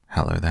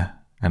Hello there,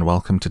 and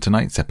welcome to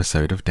tonight's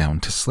episode of Down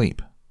to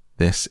Sleep.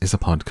 This is a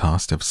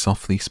podcast of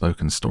softly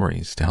spoken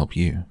stories to help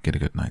you get a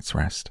good night's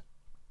rest.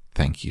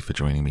 Thank you for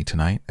joining me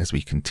tonight as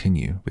we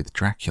continue with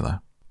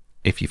Dracula.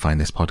 If you find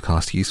this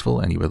podcast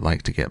useful and you would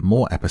like to get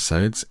more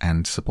episodes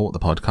and support the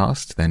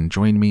podcast, then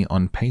join me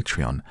on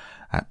Patreon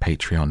at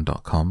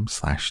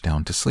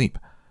patreon.com/downtosleep.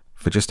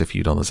 For just a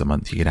few dollars a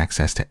month, you get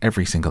access to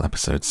every single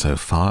episode so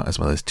far, as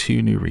well as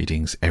 2 new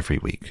readings every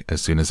week.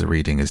 As soon as a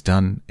reading is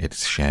done,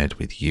 it's shared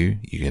with you.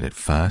 You get it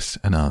first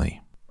and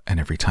early. And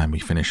every time we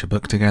finish a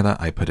book together,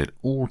 I put it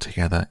all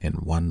together in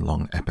one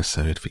long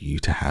episode for you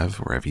to have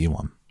wherever you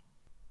want.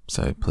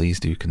 So please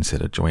do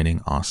consider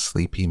joining our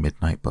Sleepy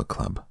Midnight Book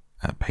Club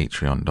at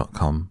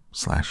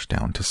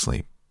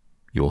patreon.com/downtosleep.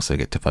 You also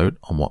get to vote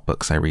on what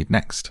books I read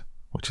next,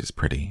 which is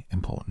pretty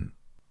important.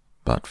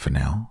 But for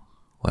now,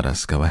 let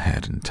us go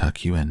ahead and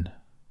tuck you in,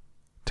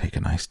 take a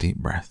nice deep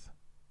breath,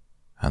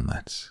 and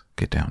let's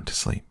get down to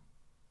sleep.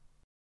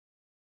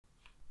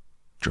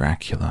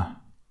 Dracula,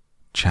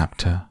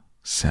 Chapter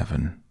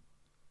 7.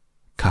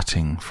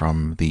 Cutting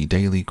from the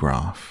Daily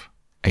Graph,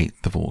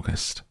 8th of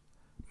August,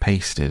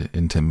 pasted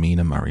into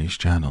Mina Murray's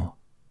journal.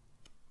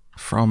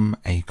 From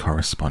a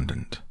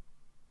correspondent.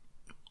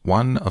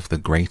 One of the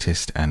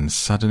greatest and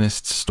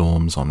suddenest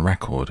storms on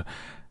record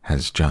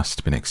has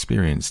just been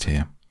experienced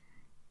here,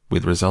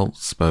 with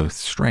results both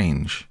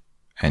strange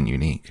and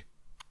unique.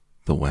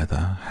 The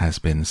weather has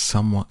been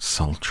somewhat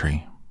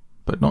sultry,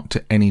 but not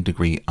to any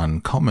degree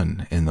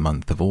uncommon in the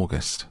month of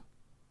August.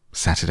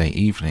 Saturday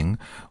evening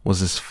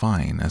was as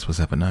fine as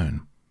was ever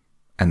known,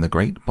 and the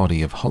great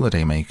body of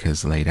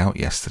holidaymakers laid out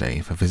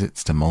yesterday for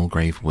visits to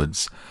Mulgrave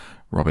Woods,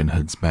 Robin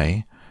Hood's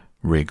Bay,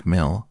 Rig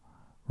Mill,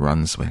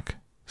 Runswick,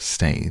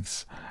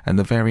 Staithes, and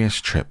the various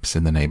trips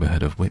in the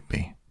neighbourhood of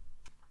Whitby.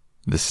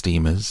 The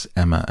steamers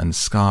Emma and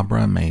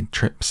Scarborough made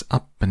trips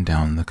up and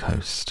down the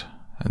coast,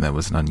 and there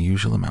was an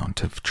unusual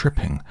amount of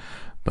tripping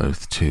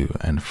both to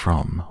and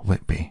from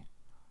Whitby.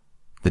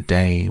 The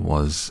day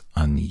was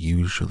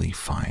unusually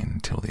fine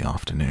till the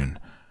afternoon,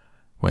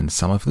 when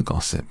some of the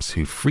gossips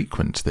who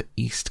frequent the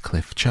East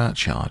Cliff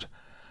churchyard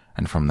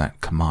and from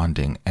that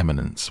commanding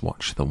eminence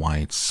watch the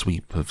wide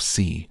sweep of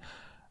sea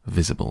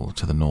visible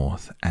to the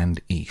north and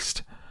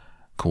east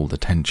called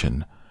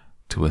attention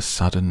to a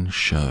sudden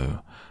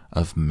show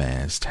of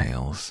mares'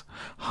 tails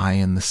high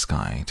in the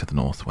sky to the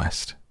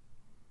northwest.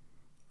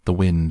 The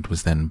wind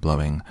was then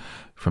blowing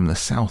from the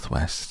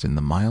southwest in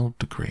the mild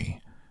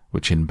degree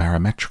which in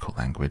barometrical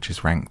language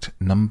is ranked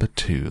number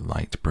 2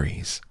 light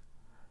breeze.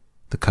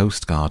 The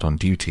coast guard on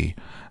duty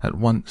at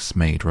once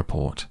made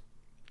report,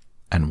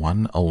 and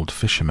one old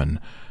fisherman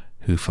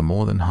who for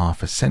more than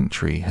half a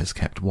century has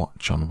kept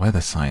watch on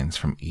weather signs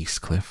from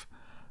East Cliff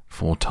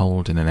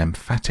foretold in an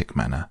emphatic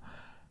manner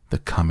the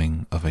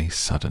coming of a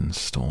sudden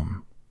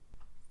storm.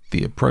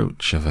 The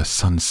approach of a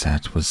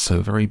sunset was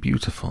so very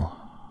beautiful,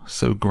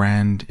 so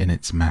grand in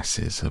its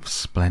masses of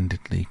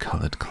splendidly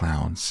coloured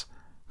clouds,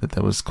 that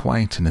there was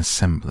quite an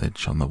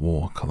assemblage on the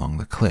walk along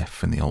the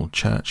cliff in the old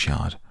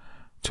churchyard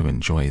to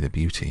enjoy the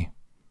beauty.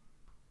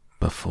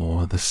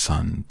 Before the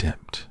sun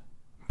dipped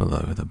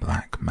below the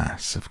black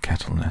mass of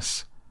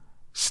Kettleness,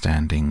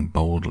 standing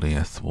boldly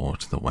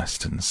athwart the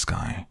western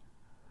sky,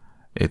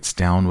 its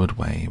downward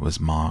way was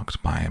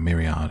marked by a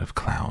myriad of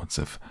clouds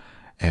of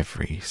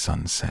every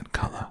sunset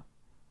colour: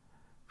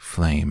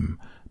 flame,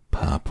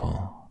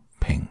 purple,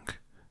 pink,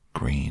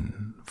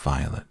 green,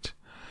 violet,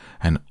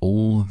 and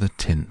all the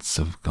tints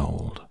of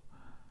gold,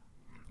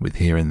 with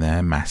here and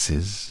there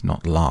masses,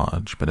 not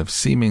large, but of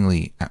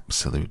seemingly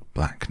absolute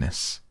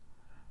blackness,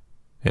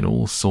 in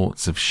all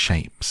sorts of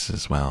shapes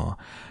as well,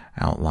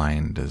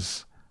 outlined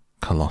as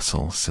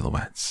colossal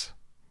silhouettes.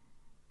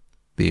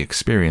 The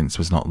experience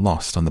was not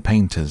lost on the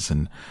painters,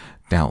 and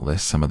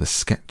doubtless some of the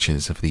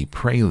sketches of the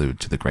prelude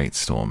to the great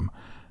storm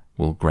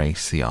will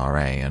grace the RA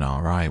and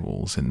RI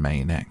walls in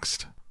May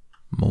next.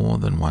 More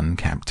than one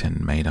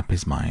captain made up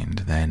his mind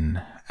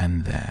then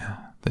and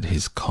there that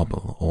his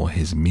cobble, or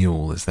his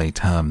mule as they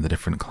term the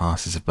different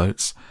classes of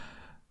boats,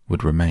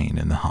 would remain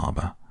in the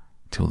harbour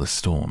till the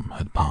storm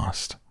had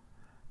passed.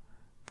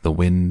 The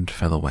wind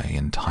fell away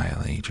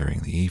entirely during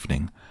the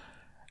evening,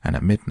 and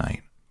at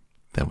midnight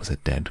there was a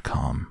dead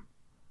calm,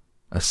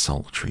 a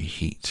sultry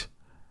heat,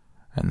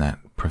 and that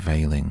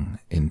prevailing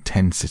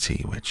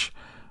intensity which,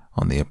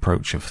 on the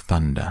approach of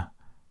thunder,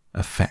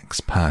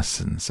 affects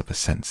persons of a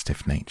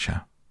sensitive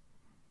nature.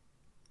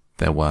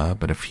 There were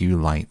but a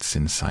few lights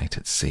in sight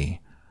at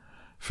sea,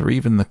 for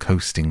even the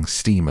coasting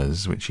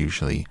steamers, which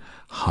usually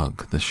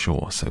hug the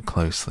shore so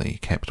closely,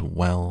 kept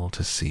well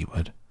to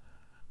seaward,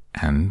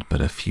 and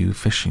but a few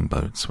fishing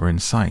boats were in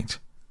sight.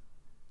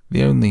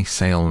 The only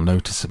sail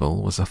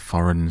noticeable was a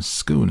foreign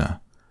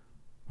schooner,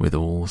 with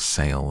all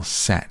sails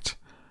set,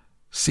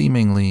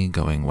 seemingly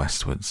going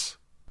westwards.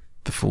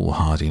 The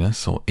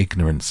foolhardiness or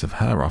ignorance of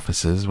her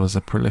officers was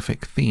a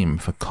prolific theme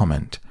for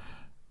comment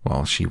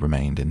while she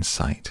remained in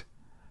sight.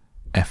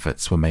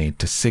 Efforts were made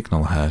to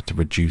signal her to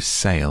reduce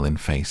sail in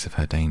face of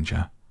her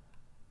danger.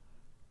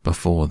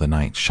 Before the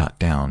night shut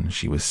down,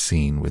 she was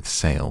seen with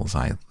sails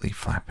idly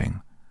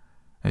flapping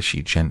as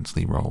she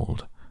gently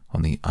rolled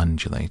on the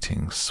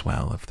undulating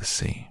swell of the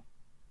sea.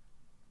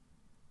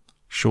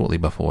 Shortly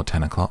before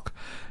 10 o'clock,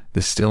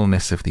 the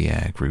stillness of the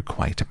air grew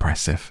quite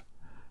oppressive.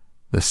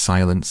 The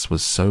silence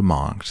was so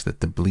marked that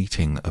the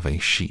bleating of a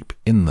sheep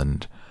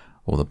inland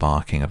or the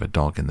barking of a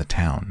dog in the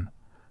town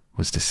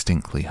was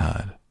distinctly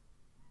heard.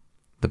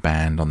 The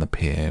band on the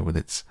pier, with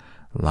its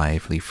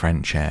lively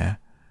French air,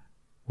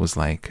 was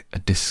like a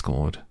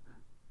discord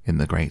in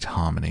the great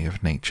harmony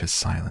of nature's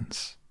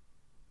silence.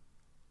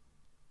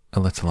 A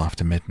little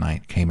after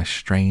midnight came a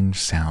strange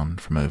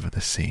sound from over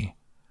the sea,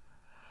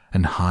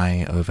 and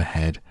high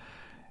overhead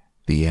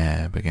the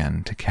air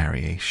began to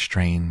carry a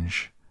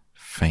strange,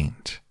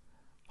 faint,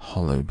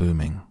 hollow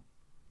booming.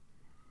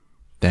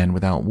 Then,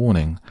 without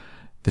warning,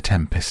 the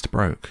tempest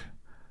broke,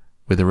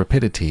 with a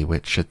rapidity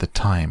which at the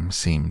time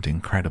seemed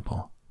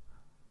incredible,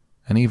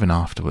 and even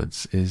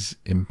afterwards is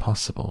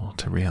impossible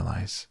to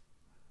realize.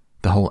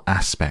 The whole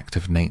aspect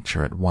of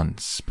nature at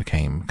once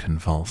became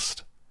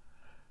convulsed.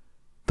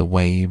 The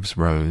waves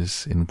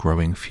rose in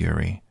growing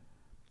fury,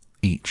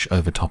 each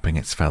overtopping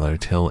its fellow,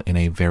 till in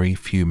a very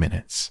few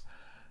minutes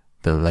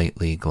the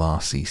lately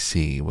glassy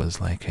sea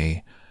was like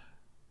a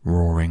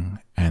roaring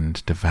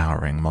and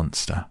devouring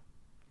monster.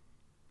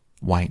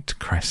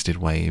 White-crested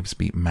waves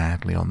beat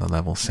madly on the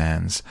level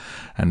sands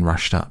and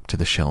rushed up to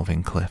the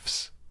shelving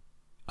cliffs.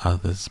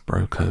 Others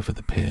broke over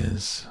the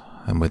piers,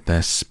 and with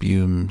their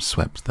spume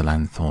swept the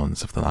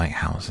lanthorns of the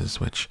lighthouses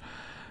which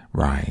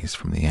rise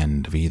from the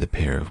end of either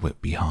pier of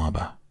Whitby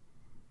Harbour.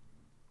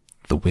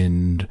 The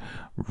wind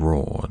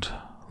roared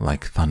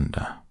like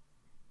thunder,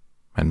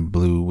 and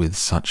blew with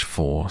such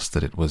force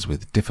that it was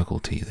with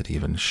difficulty that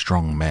even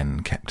strong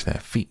men kept their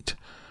feet,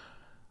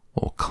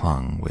 or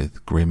clung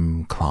with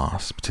grim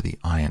clasp to the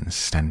iron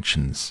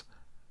stanchions.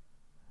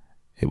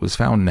 It was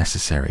found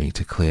necessary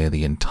to clear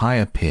the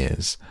entire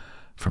piers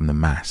from the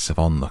mass of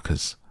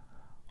onlookers,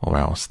 or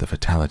else the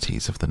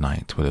fatalities of the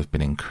night would have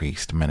been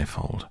increased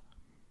manifold.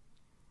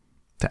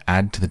 To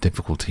add to the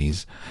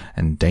difficulties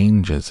and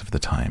dangers of the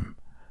time,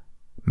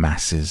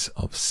 masses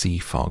of sea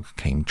fog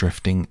came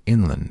drifting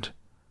inland,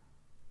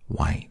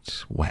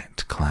 white,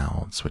 wet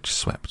clouds which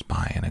swept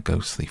by in a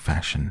ghostly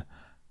fashion,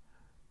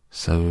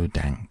 so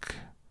dank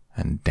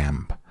and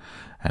damp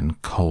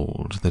and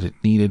cold that it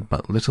needed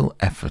but little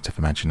effort of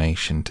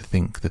imagination to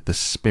think that the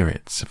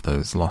spirits of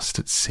those lost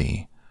at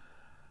sea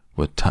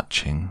were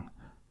touching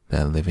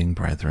their living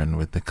brethren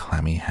with the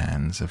clammy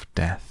hands of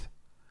death,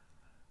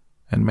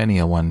 and many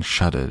a one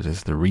shuddered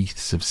as the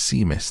wreaths of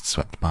sea mist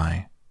swept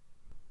by.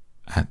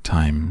 At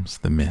times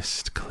the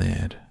mist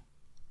cleared,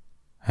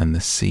 and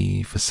the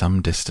sea for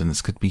some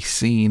distance could be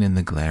seen in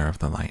the glare of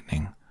the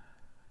lightning,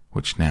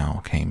 which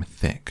now came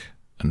thick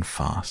and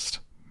fast,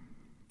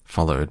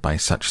 followed by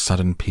such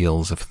sudden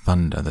peals of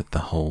thunder that the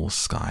whole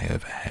sky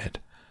overhead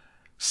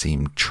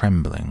seemed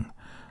trembling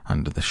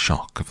under the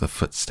shock of the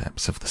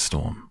footsteps of the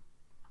storm.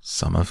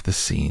 Some of the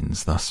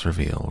scenes thus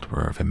revealed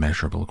were of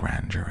immeasurable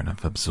grandeur and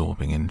of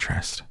absorbing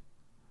interest.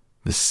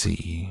 The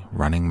sea,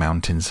 running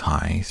mountains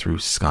high, threw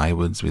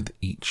skywards with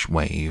each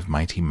wave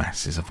mighty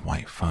masses of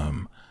white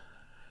foam,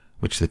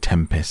 which the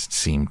tempest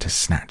seemed to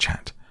snatch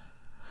at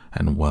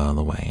and whirl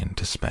away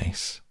into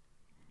space.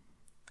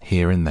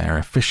 Here and there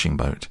a fishing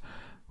boat,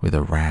 with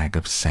a rag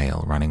of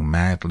sail running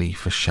madly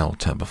for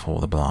shelter before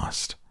the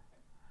blast.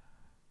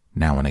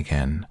 Now and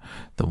again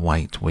the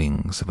white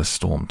wings of a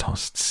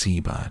storm-tossed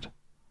seabird.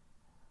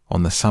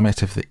 On the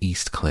summit of the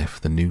east cliff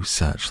the new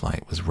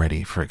searchlight was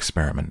ready for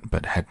experiment,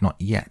 but had not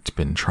yet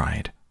been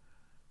tried.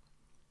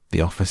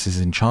 The officers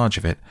in charge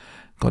of it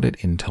got it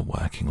into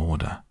working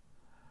order,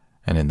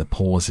 and in the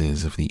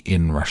pauses of the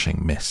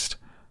inrushing mist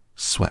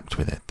swept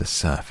with it the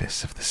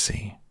surface of the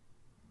sea.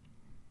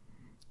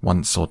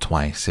 Once or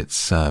twice its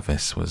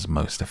service was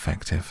most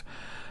effective,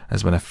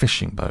 as when a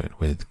fishing boat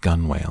with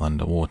gunwale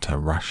under water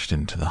rushed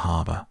into the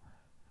harbour,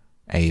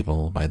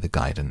 able by the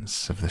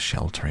guidance of the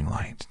sheltering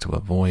light to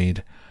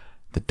avoid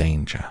the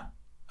danger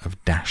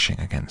of dashing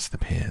against the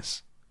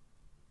piers.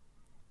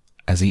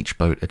 As each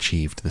boat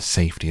achieved the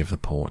safety of the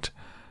port,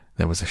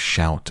 there was a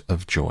shout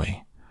of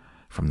joy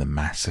from the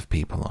mass of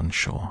people on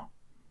shore,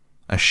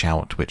 a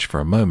shout which for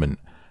a moment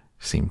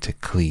seemed to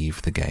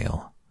cleave the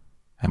gale,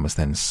 and was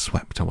then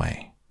swept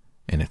away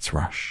in its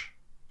rush.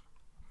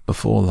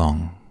 Before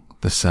long,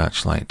 the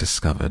searchlight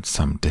discovered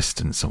some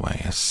distance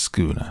away a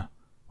schooner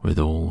with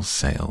all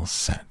sails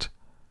set,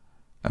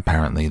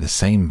 apparently the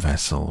same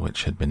vessel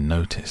which had been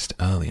noticed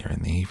earlier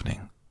in the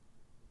evening.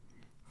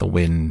 The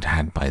wind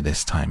had by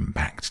this time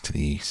backed to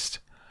the east,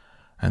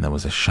 and there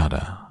was a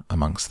shudder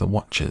amongst the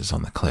watchers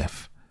on the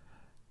cliff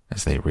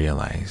as they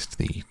realized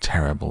the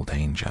terrible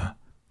danger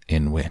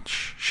in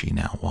which she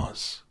now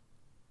was.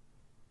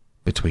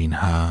 Between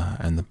her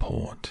and the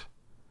port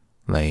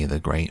lay the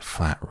great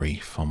flat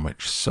reef on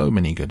which so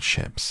many good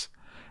ships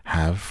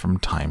have from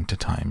time to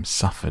time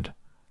suffered,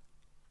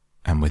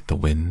 and with the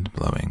wind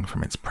blowing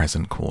from its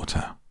present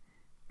quarter,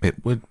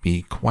 it would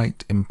be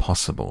quite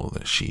impossible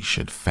that she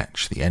should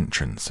fetch the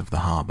entrance of the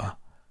harbour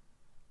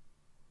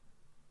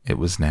It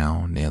was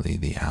now nearly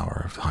the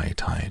hour of high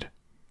tide,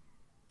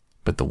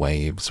 but the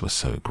waves were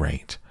so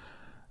great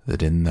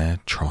that in their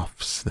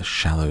troughs the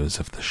shallows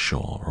of the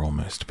shore were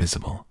almost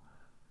visible,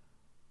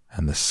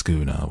 and the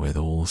schooner, with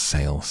all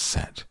sails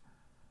set,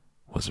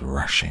 was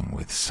rushing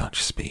with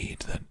such speed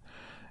that,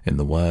 in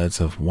the words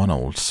of one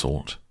old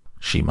salt,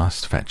 she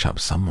must fetch up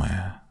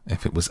somewhere,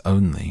 if it was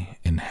only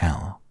in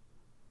hell.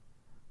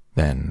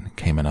 Then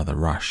came another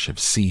rush of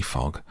sea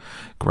fog,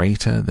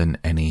 greater than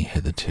any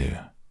hitherto,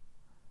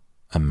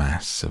 a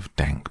mass of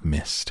dank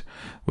mist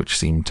which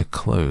seemed to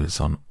close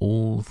on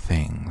all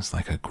things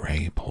like a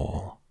grey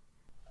pall,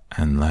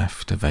 and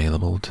left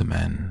available to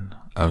men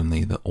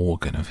only the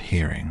organ of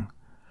hearing,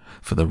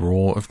 for the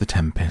roar of the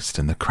tempest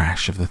and the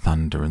crash of the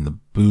thunder and the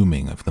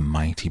booming of the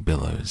mighty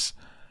billows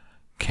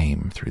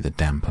came through the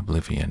damp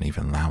oblivion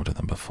even louder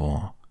than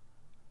before.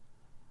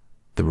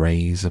 The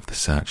rays of the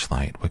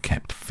searchlight were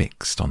kept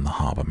fixed on the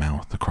harbour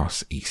mouth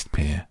across East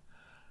Pier,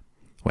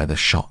 where the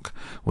shock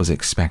was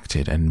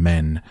expected, and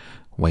men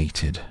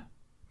waited,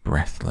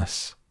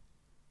 breathless.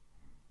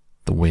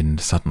 The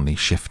wind suddenly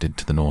shifted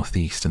to the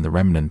northeast, and the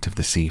remnant of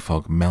the sea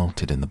fog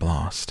melted in the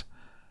blast.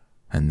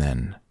 And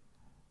then,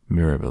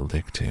 mirabile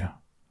dictu,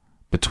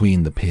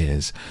 between the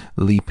piers,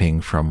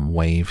 leaping from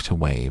wave to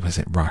wave as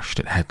it rushed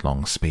at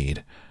headlong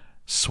speed,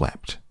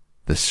 swept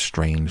the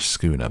strange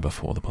schooner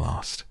before the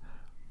blast,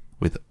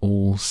 with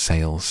all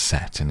sails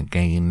set, and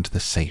gained the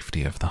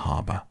safety of the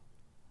harbour.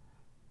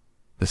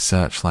 The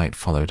searchlight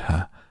followed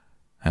her,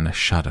 and a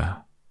shudder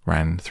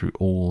ran through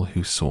all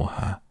who saw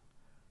her,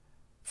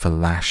 for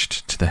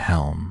lashed to the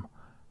helm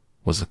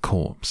was a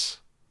corpse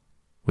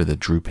with a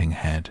drooping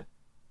head,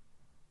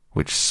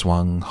 which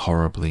swung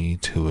horribly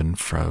to and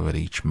fro at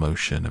each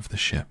motion of the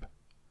ship.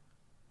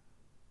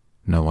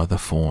 No other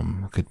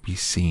form could be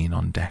seen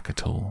on deck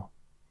at all.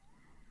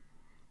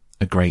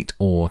 A great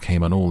awe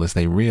came on all as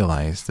they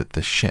realized that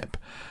the ship,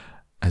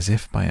 as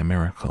if by a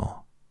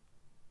miracle,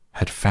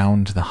 had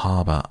found the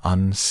harbour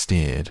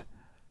unsteered,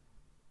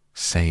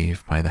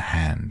 save by the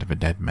hand of a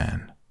dead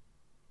man.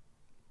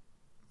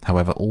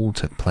 However, all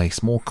took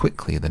place more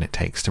quickly than it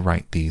takes to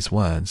write these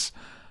words.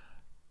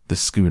 The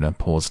schooner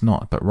paused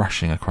not, but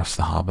rushing across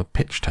the harbour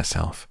pitched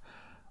herself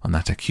on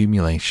that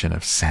accumulation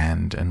of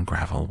sand and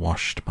gravel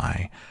washed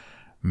by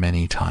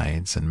many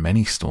tides and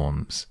many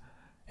storms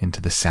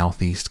into the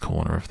southeast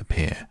corner of the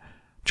pier,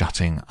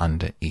 jutting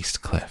under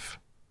East Cliff.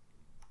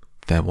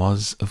 There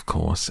was, of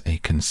course, a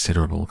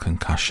considerable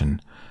concussion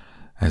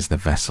as the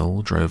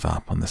vessel drove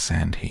up on the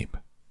sand heap.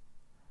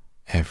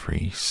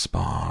 Every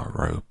spar,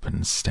 rope,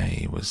 and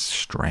stay was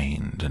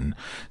strained, and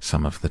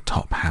some of the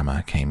top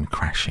hammer came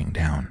crashing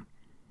down.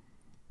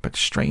 But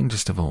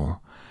strangest of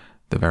all,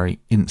 the very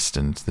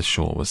instant the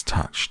shore was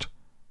touched,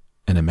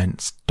 an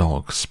immense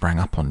dog sprang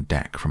up on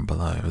deck from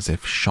below as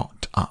if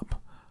shot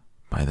up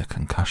by the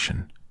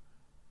concussion.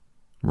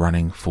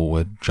 Running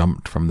forward,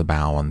 jumped from the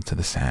bow onto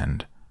the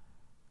sand,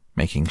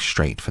 making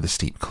straight for the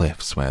steep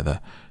cliffs where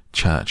the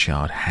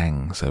churchyard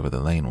hangs over the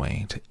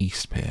laneway to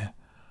East Pier,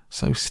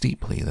 so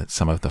steeply that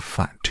some of the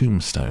flat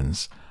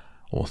tombstones,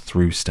 or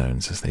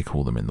through-stones as they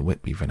call them in the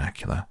Whitby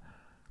vernacular,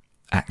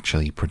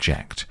 actually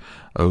project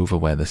over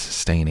where the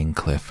sustaining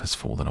cliff has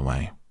fallen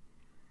away.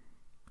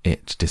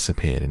 It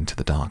disappeared into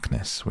the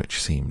darkness,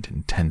 which seemed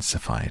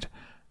intensified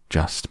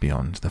just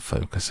beyond the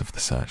focus of the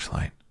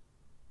searchlight.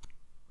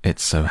 It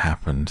so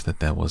happened that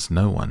there was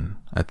no one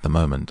at the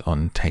moment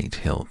on Tate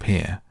Hill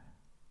Pier,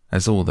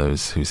 as all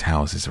those whose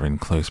houses are in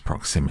close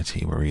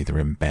proximity were either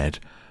in bed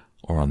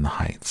or on the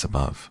heights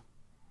above.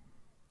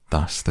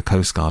 Thus the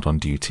Coast Guard on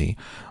duty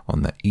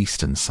on the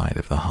eastern side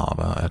of the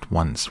harbour at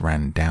once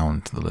ran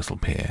down to the little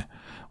pier,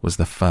 was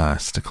the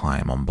first to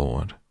climb on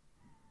board.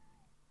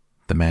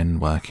 The men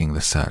working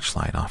the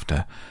searchlight,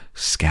 after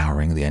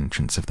scouring the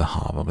entrance of the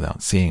harbour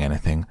without seeing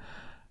anything,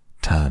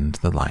 turned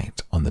the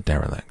light on the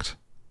derelict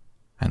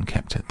and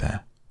kept it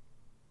there.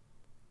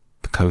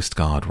 The Coast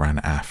Guard ran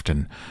aft,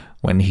 and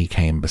when he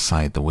came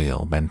beside the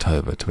wheel, bent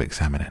over to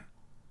examine it,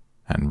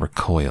 and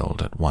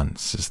recoiled at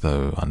once as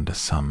though under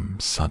some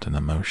sudden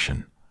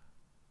emotion.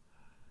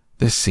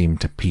 This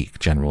seemed to pique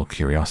general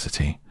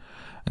curiosity,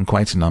 and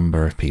quite a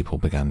number of people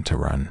began to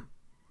run.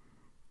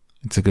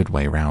 It's a good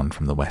way round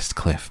from the West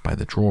Cliff by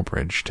the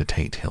drawbridge to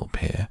Tate Hill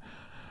Pier,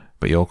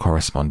 but your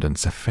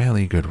correspondent's a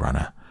fairly good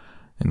runner,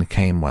 and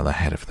came well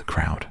ahead of the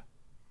crowd.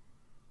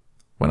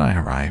 When I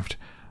arrived,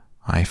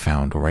 I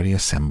found already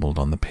assembled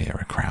on the pier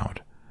a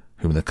crowd,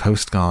 whom the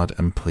Coast Guard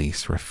and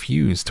police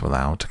refused to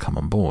allow to come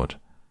on board.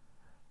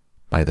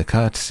 By the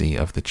courtesy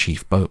of the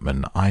chief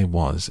boatman, I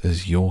was,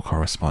 as your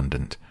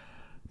correspondent,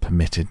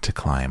 permitted to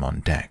climb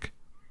on deck,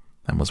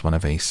 and was one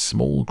of a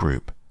small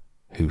group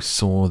who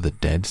saw the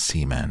dead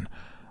seaman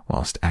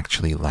whilst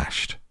actually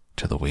lashed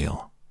to the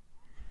wheel.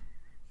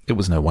 It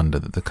was no wonder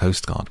that the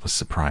Coast Guard was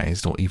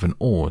surprised or even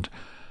awed,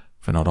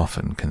 for not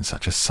often can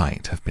such a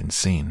sight have been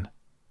seen.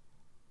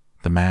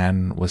 The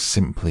man was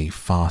simply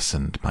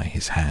fastened by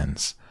his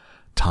hands,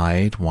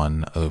 tied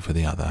one over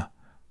the other,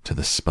 to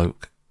the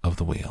spoke of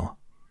the wheel.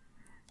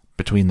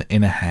 Between the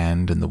inner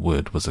hand and the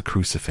wood was a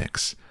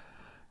crucifix,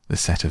 the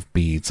set of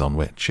beads on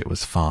which it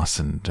was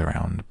fastened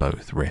around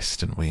both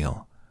wrist and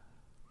wheel,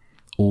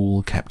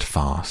 all kept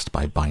fast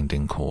by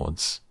binding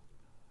cords.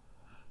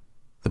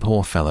 The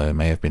poor fellow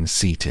may have been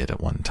seated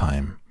at one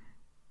time,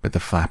 but the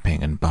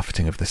flapping and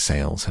buffeting of the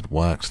sails had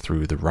worked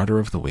through the rudder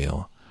of the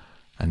wheel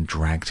and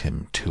dragged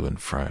him to and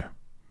fro.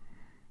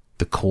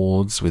 The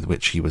cords with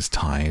which he was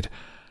tied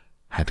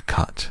had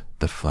cut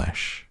the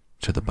flesh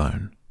to the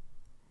bone.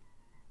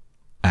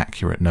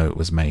 Accurate note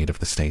was made of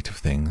the state of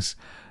things,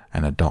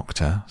 and a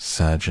doctor,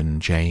 Surgeon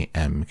J.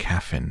 M.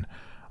 Caffin,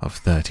 of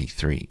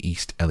 33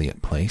 East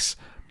Elliot Place,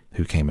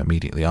 who came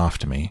immediately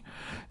after me,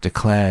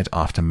 declared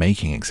after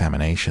making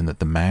examination that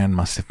the man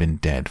must have been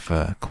dead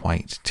for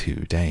quite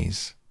 2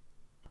 days.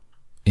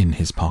 In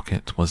his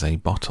pocket was a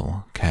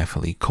bottle,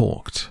 carefully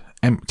corked,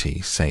 empty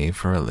save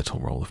for a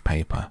little roll of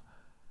paper,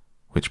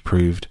 which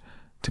proved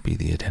to be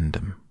the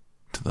addendum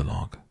to the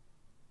log.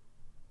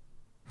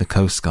 The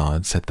Coast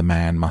Guard said the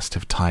man must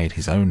have tied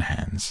his own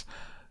hands,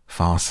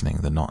 fastening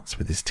the knots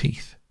with his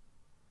teeth.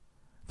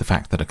 The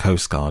fact that a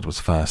Coast Guard was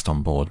first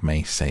on board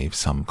may save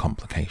some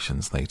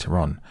complications later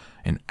on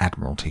in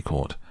Admiralty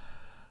Court,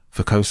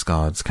 for Coast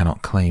Guards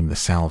cannot claim the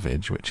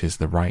salvage which is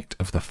the right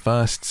of the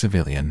first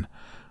civilian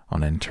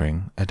on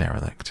entering a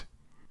derelict.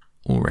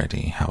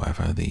 Already,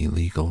 however, the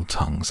legal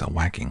tongues are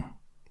wagging,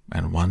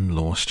 and one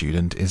law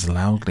student is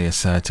loudly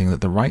asserting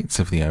that the rights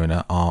of the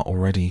owner are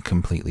already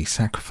completely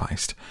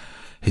sacrificed,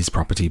 his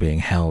property being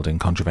held in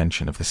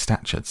contravention of the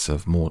statutes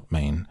of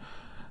Mortmain,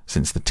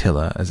 since the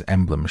tiller as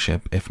emblem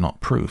ship, if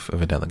not proof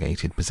of a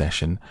delegated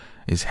possession,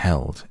 is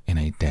held in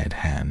a dead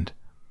hand.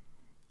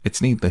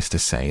 It's needless to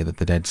say that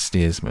the dead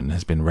steersman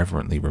has been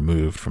reverently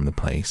removed from the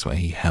place where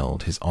he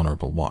held his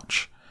honourable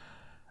watch,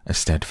 a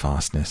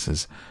steadfastness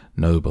as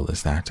noble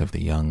as that of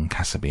the young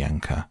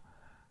Casabianca,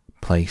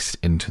 placed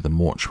into the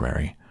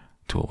mortuary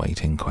to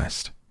await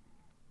inquest.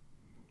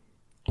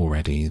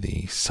 Already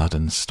the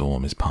sudden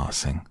storm is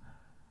passing.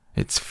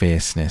 Its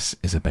fierceness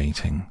is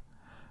abating.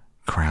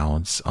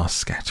 Crowds are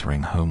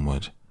scattering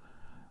homeward.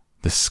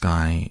 The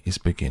sky is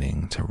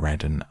beginning to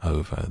redden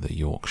over the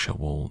Yorkshire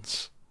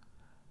wolds.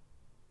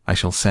 I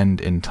shall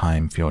send in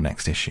time for your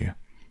next issue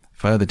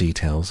further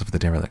details of the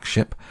derelict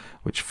ship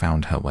which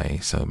found her way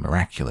so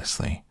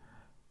miraculously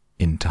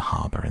into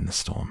harbour in the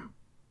storm.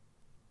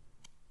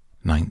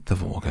 9th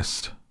of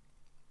August.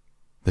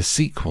 The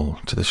sequel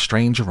to the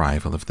strange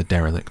arrival of the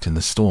derelict in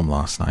the storm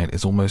last night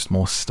is almost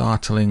more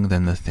startling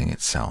than the thing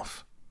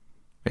itself.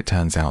 It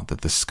turns out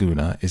that the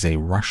schooner is a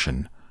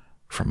Russian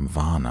from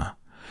Varna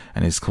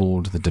and is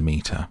called the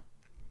Demeter.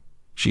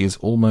 She is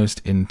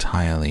almost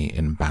entirely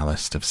in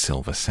ballast of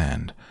silver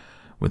sand,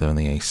 with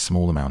only a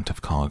small amount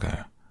of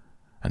cargo,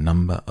 a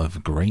number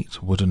of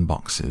great wooden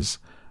boxes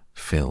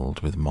filled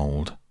with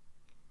mould.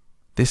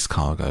 This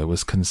cargo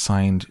was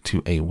consigned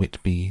to a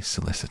Whitby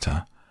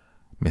solicitor,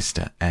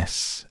 Mr.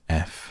 S.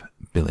 F.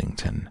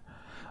 Billington,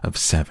 of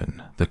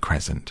 7 the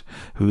Crescent,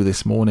 who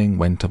this morning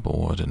went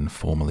aboard and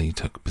formally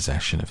took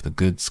possession of the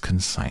goods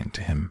consigned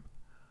to him.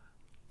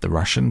 The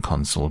Russian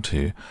consul,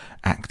 too,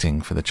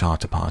 acting for the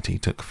charter party,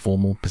 took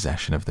formal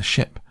possession of the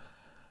ship,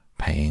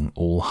 paying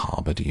all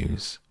harbour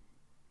dues.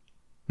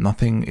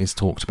 Nothing is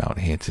talked about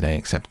here today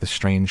except the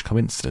strange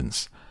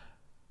coincidence.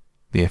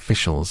 The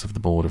officials of the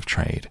Board of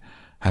Trade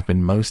have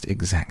been most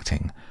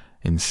exacting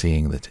in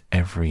seeing that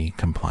every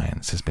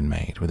compliance has been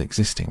made with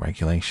existing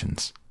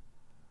regulations.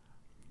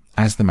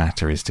 As the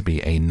matter is to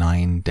be a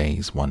 9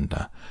 days'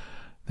 wonder,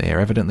 they are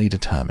evidently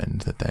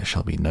determined that there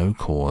shall be no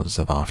cause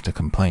of after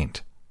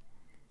complaint.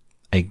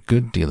 A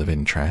good deal of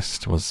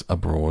interest was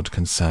abroad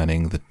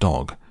concerning the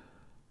dog,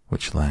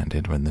 which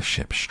landed when the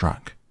ship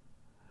struck.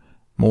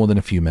 More than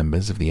a few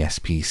members of the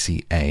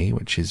SPCA,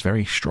 which is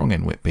very strong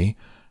in Whitby,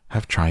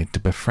 have tried to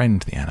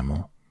befriend the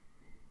animal.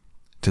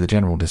 To the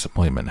general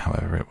disappointment,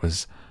 however, it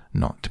was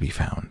not to be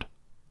found.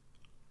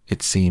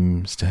 It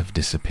seems to have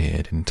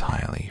disappeared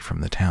entirely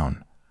from the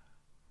town.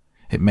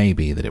 It may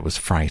be that it was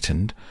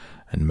frightened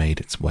and made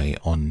its way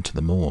on to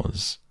the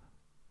moors,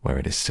 where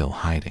it is still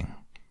hiding,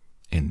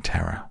 in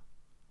terror.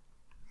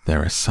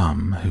 There are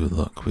some who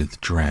look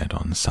with dread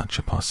on such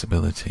a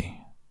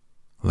possibility,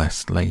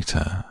 lest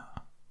later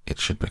it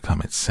should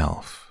become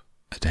itself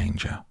a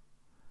danger.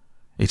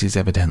 It is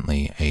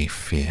evidently a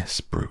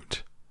fierce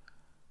brute.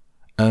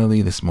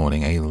 Early this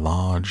morning, a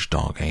large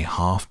dog, a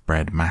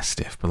half-bred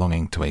mastiff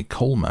belonging to a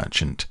coal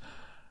merchant,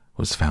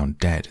 was found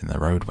dead in the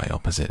roadway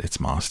opposite its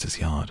master's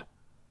yard.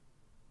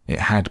 It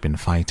had been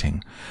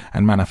fighting,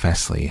 and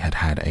manifestly had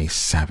had a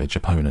savage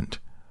opponent.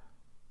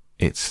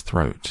 Its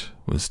throat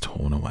was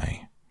torn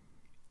away,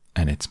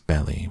 and its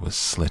belly was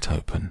slit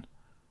open,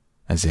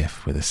 as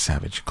if with a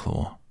savage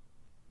claw.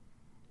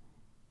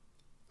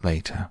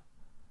 Later,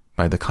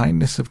 by the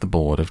kindness of the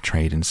Board of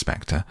Trade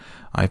Inspector,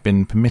 I have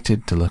been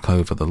permitted to look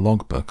over the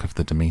logbook of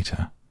the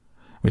Demeter,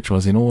 which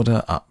was in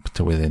order up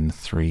to within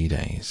 3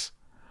 days,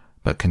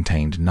 but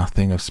contained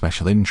nothing of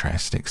special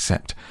interest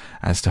except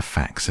as to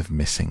facts of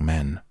missing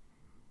men.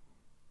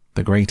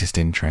 The greatest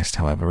interest,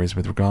 however, is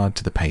with regard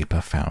to the paper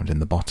found in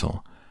the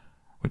bottle,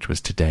 which was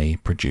today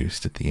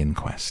produced at the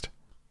inquest.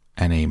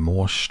 and a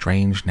more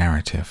strange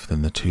narrative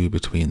than the two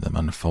between them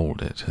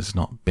unfolded has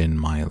not been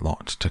my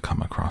lot to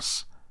come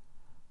across.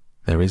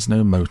 There is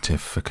no motive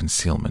for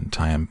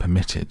concealment. I am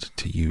permitted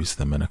to use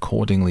them and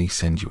accordingly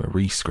send you a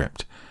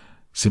rescript,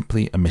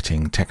 simply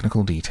omitting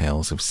technical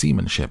details of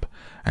seamanship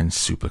and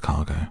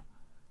supercargo.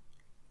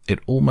 It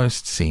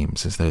almost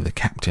seems as though the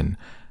captain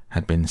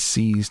had been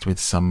seized with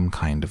some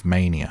kind of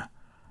mania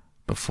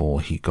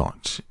before he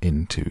got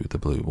into the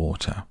blue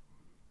water,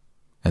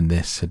 and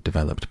this had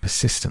developed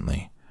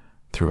persistently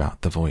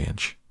throughout the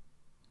voyage.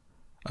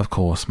 Of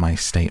course, my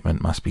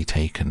statement must be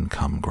taken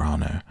cum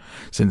grano,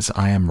 since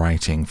I am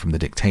writing from the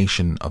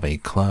dictation of a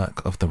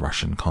clerk of the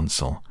Russian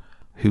consul,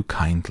 who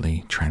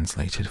kindly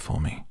translated for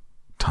me,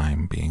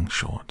 time being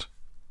short.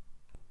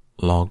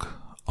 Log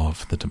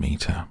of the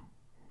Demeter.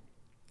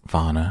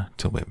 Varna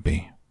to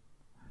Whitby.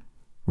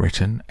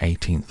 Written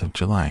 18th of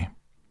July.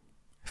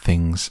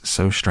 Things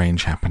so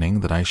strange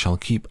happening that I shall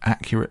keep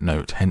accurate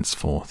note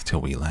henceforth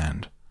till we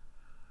land.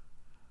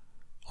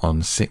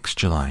 On 6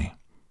 July,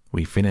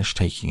 we finished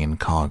taking in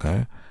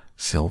cargo,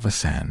 silver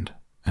sand,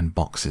 and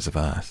boxes of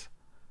earth.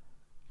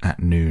 At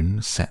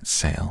noon set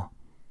sail.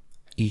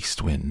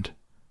 East wind,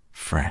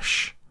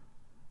 fresh.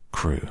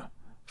 Crew,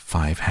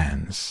 5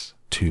 hands,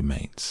 2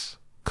 mates,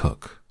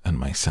 cook and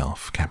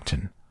myself,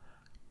 captain.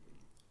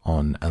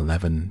 On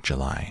 11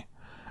 July,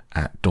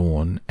 at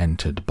dawn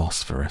entered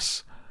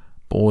Bosphorus,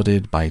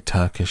 boarded by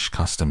Turkish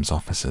customs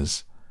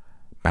officers.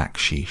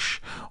 Bakshish,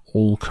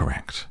 all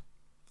correct.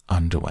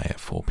 Underway at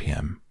 4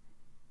 p.m.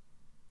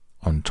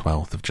 On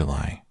 12th of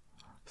July,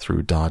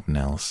 through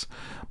Dardanelles,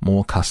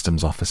 more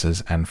customs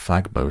officers and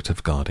flagboat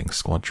of guarding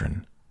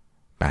squadron.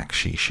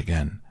 Bakshish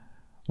again.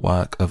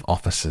 Work of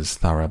officers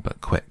thorough but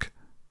quick.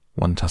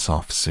 Want us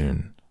off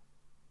soon.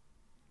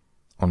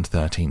 On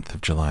 13th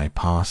of July,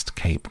 past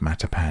Cape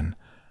Matapan.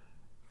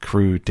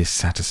 Crew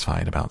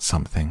dissatisfied about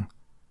something.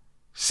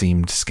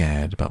 Seemed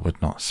scared but would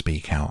not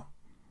speak out.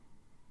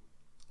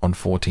 On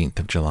 14th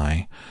of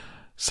July,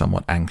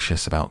 somewhat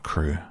anxious about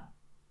crew.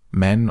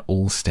 Men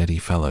all steady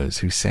fellows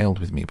who sailed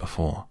with me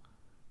before.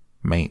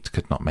 Mate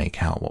could not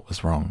make out what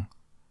was wrong.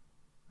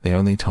 They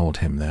only told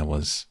him there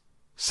was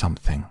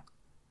something,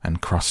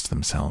 and crossed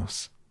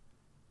themselves.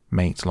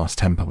 Mate lost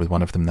temper with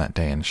one of them that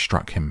day and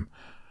struck him.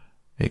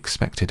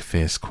 Expected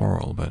fierce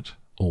quarrel, but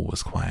all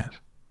was quiet.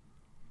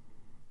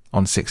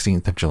 On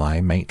 16th of July,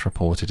 mate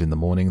reported in the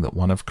morning that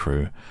one of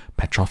crew,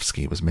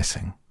 Petrovsky, was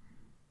missing.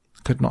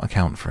 Could not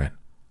account for it.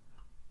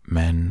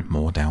 Men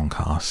more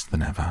downcast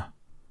than ever.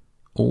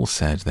 All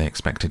said they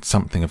expected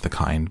something of the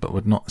kind, but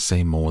would not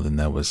say more than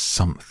there was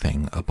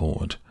something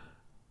aboard.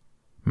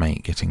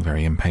 Mate getting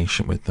very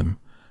impatient with them,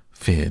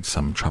 feared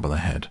some trouble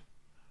ahead.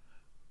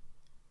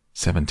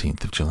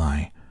 17th of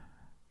July.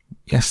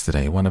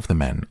 Yesterday one of the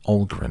men,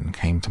 Olgren,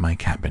 came to my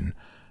cabin,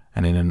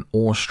 and in an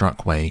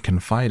awestruck way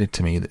confided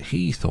to me that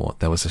he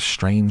thought there was a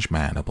strange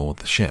man aboard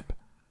the ship.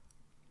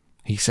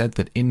 He said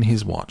that in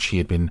his watch he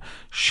had been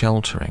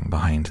sheltering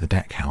behind the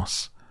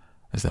deck-house,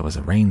 as there was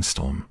a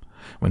rainstorm,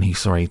 when he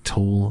saw a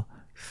tall,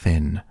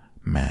 thin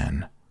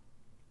man,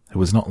 who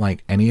was not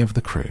like any of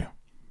the crew,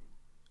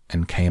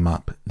 and came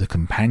up the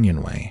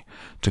companionway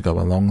to go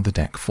along the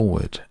deck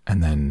forward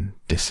and then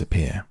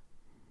disappear.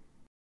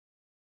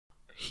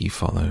 He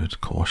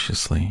followed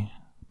cautiously,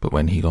 but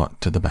when he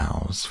got to the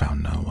bows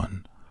found no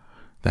one.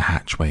 The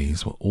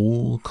hatchways were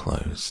all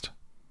closed.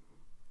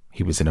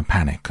 He was in a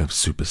panic of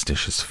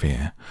superstitious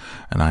fear,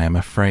 and I am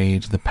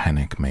afraid the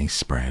panic may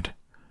spread.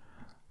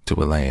 To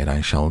allay it,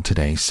 I shall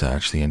today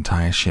search the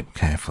entire ship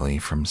carefully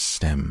from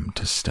stem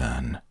to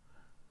stern.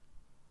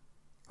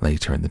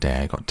 Later in the day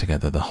I got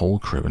together the whole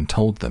crew and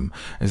told them,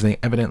 as they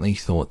evidently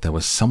thought there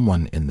was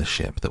someone in the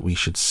ship, that we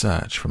should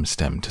search from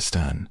stem to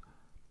stern.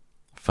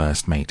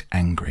 First mate,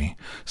 angry,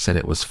 said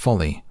it was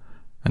folly,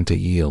 and to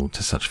yield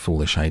to such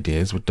foolish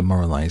ideas would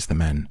demoralize the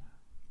men.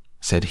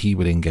 Said he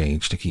would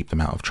engage to keep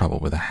them out of trouble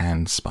with a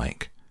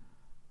handspike.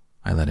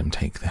 I let him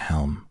take the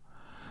helm,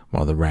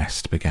 while the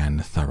rest began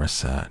thorough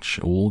search,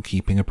 all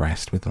keeping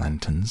abreast with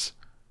lanterns.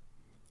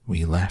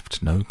 We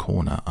left no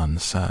corner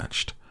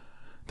unsearched.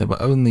 There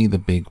were only the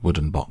big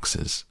wooden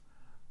boxes.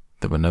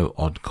 There were no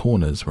odd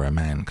corners where a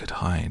man could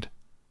hide.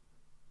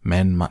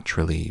 Men much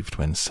relieved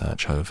when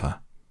search over.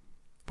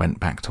 Went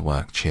back to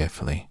work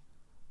cheerfully.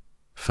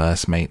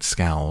 First mate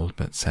scowled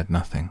but said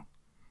nothing.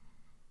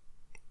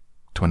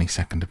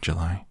 22nd of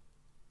July.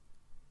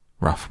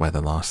 Rough weather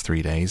last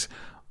 3 days,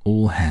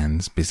 all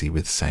hands busy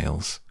with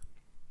sails.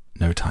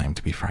 No time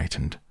to be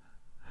frightened.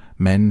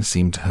 Men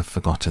seem to have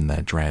forgotten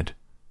their dread.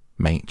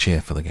 Mate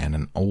cheerful again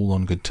and all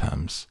on good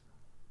terms.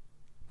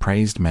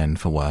 Praised men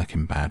for work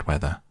in bad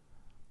weather.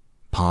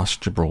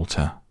 Past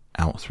Gibraltar,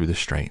 out through the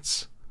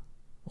Straits.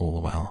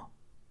 All well.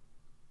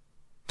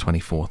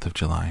 24th of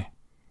July.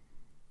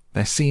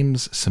 There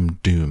seems some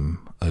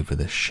doom over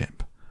this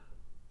ship.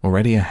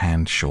 Already a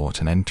hand short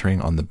and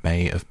entering on the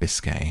Bay of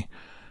Biscay,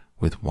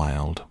 with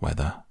wild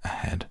weather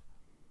ahead.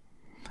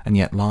 And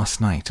yet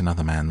last night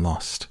another man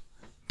lost,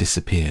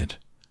 disappeared.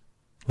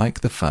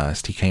 Like the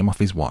first, he came off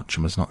his watch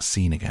and was not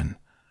seen again.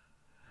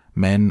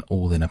 Men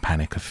all in a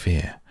panic of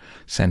fear,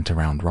 sent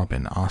around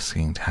Robin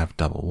asking to have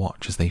double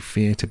watch as they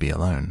fear to be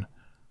alone.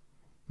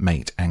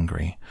 Mate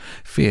angry,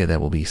 fear there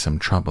will be some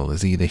trouble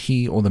as either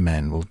he or the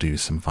men will do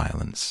some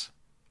violence.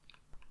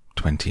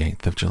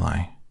 28th of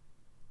July.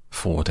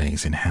 4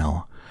 days in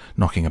hell,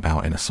 knocking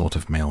about in a sort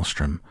of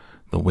maelstrom,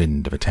 the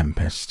wind of a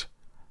tempest.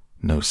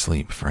 No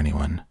sleep for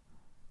anyone.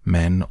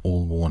 Men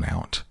all worn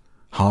out,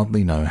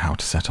 hardly know how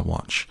to set a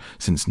watch,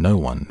 since no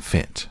one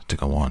fit to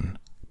go on.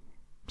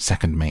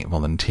 Second mate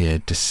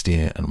volunteered to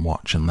steer and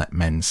watch and let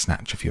men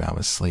snatch a few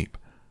hours' sleep.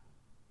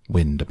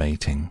 Wind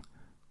abating,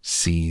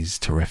 seas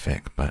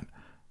terrific, but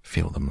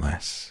feel them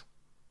less.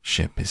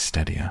 Ship is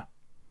steadier.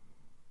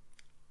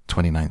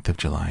 29th of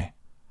July.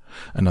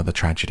 Another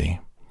tragedy.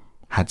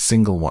 Had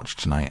single watch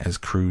tonight as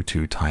crew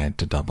too tired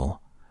to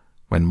double.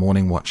 When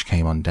morning watch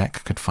came on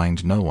deck, could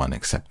find no one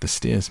except the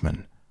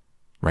steersman.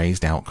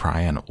 Raised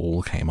outcry and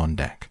all came on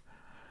deck.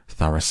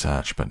 Thorough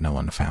search, but no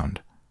one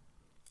found.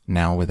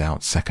 Now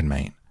without second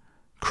mate.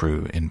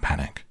 Crew in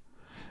panic.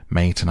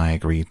 Mate and I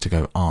agreed to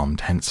go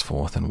armed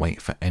henceforth and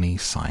wait for any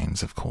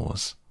signs of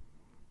cause.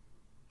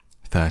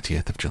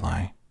 30th of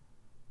July.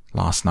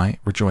 Last night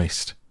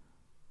rejoiced.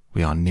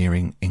 We are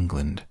nearing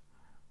England.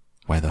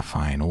 Weather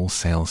fine, all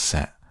sails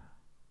set.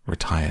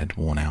 Retired,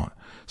 worn out,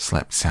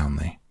 slept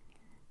soundly.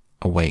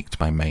 Awaked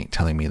by mate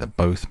telling me that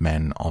both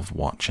men of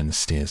watch and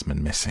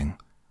steersman missing.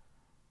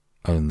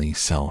 Only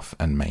self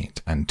and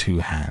mate and 2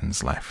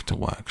 hands left to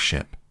work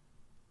ship.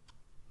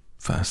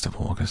 1st of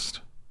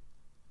August.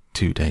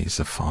 2 days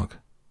of fog.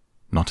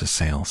 Not a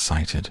sail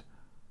sighted.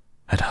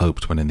 Had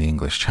hoped when in the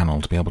English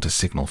Channel to be able to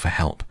signal for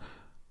help,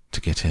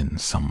 to get in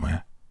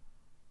somewhere.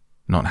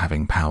 Not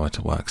having power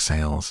to work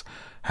sails,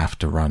 have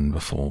to run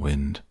before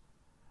wind.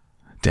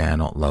 Dare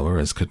not lower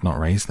as could not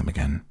raise them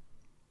again.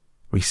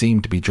 We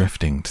seemed to be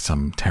drifting to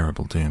some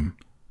terrible doom.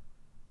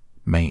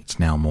 Mate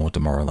now more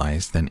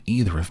demoralized than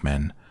either of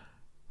men.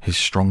 His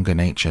stronger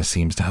nature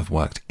seems to have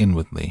worked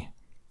inwardly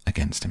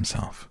against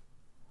himself.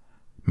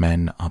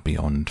 Men are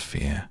beyond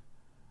fear,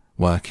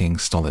 working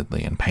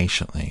stolidly and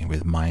patiently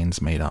with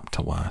minds made up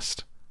to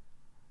worst.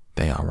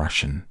 They are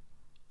Russian,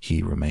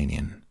 he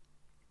Romanian.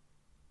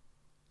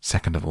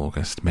 2nd of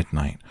August,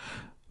 midnight.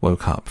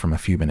 Woke up from a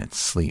few minutes'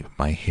 sleep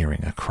by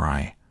hearing a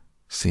cry,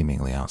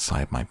 seemingly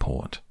outside my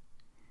port.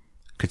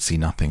 Could see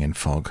nothing in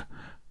fog.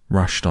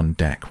 Rushed on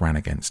deck, ran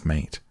against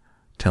mate.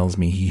 Tells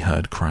me he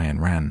heard cry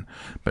and ran,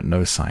 but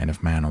no sign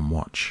of man on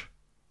watch.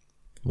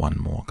 1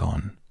 more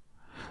gone.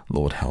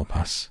 Lord help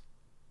us.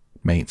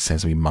 Mate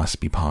says we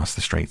must be past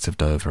the Straits of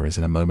Dover, as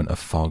in a moment of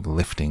fog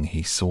lifting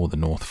he saw the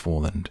North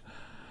Foreland,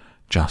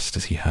 just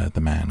as he heard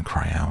the man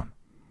cry out.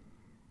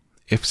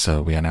 If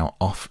so, we are now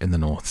off in the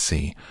North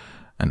Sea,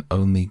 and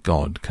only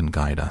God can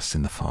guide us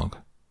in the fog.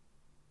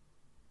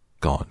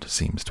 God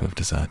seems to have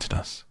deserted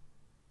us.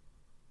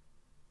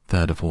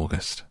 3rd of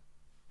August.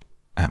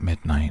 At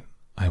midnight,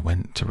 I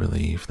went to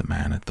relieve the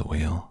man at the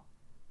wheel,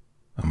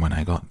 and when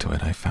I got to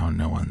it I found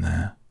no one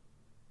there.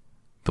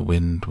 The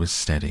wind was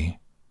steady,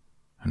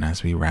 and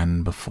as we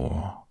ran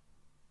before,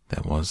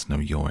 there was no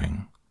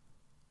yawing.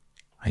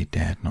 I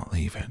dared not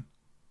leave it,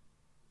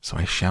 so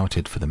I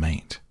shouted for the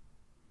mate.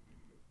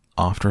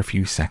 After a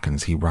few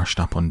seconds he rushed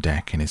up on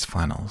deck in his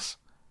flannels.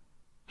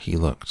 He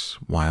looked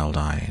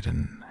wild-eyed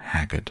and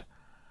haggard.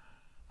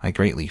 I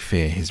greatly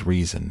fear his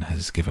reason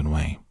has given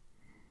way.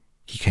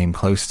 He came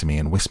close to me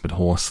and whispered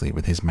hoarsely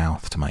with his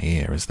mouth to my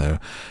ear as though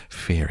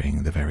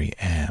fearing the very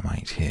air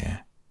might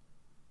hear.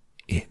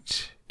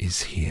 It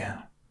is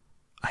here.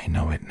 I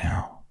know it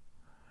now.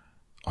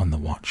 On the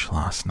watch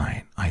last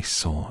night I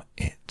saw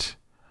it,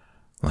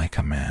 like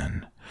a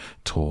man,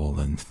 tall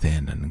and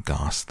thin and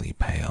ghastly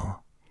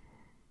pale.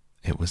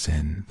 It was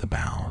in the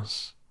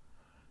bows,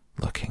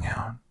 looking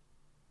out.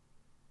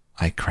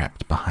 I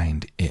crept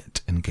behind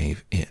it and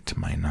gave it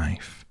my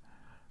knife,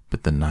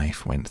 but the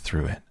knife went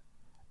through it,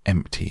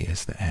 empty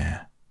as the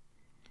air.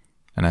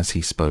 And as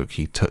he spoke,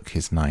 he took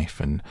his knife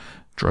and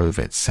drove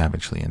it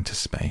savagely into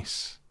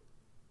space.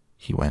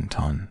 He went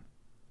on.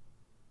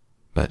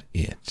 But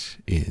it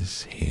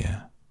is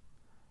here,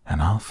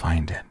 and I'll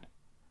find it.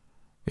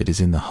 It is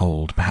in the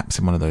hold, perhaps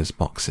in one of those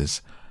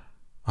boxes.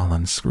 I'll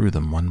unscrew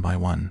them one by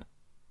one.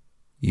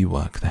 You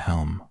work the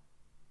helm.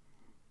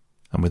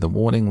 And with a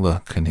warning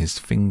look and his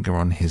finger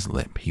on his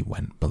lip, he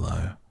went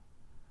below.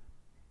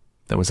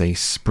 There was a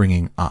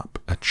springing up,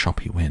 a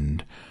choppy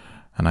wind,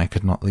 and I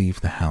could not leave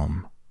the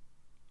helm.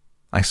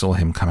 I saw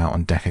him come out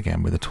on deck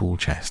again with a tool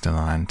chest and a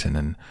lantern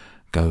and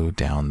go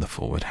down the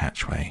forward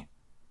hatchway.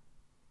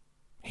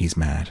 He's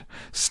mad,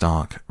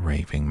 stark,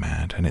 raving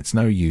mad, and it's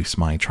no use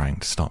my trying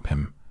to stop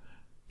him.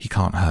 He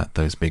can't hurt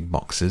those big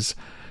boxes.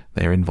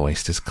 They're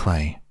invoiced as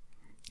clay.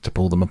 To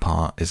pull them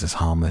apart is as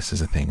harmless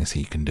as a thing as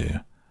he can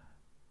do.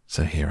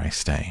 So here I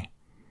stay,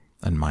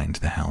 and mind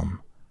the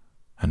helm,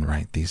 and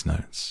write these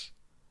notes.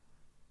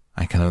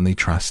 I can only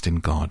trust in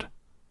God,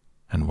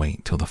 and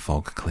wait till the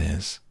fog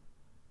clears.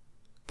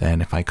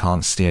 Then, if I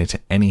can't steer to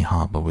any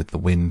harbour with the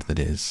wind that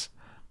is,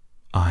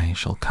 I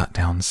shall cut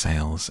down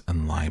sails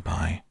and lie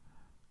by,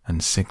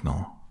 and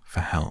signal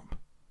for help.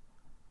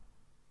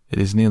 It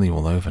is nearly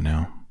all over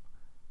now.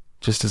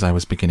 Just as I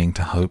was beginning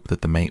to hope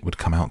that the mate would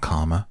come out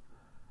calmer,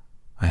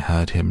 I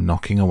heard him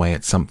knocking away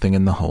at something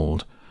in the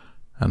hold,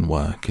 and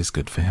work is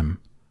good for him.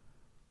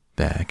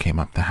 There came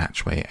up the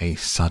hatchway a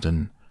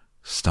sudden,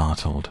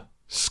 startled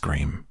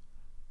scream.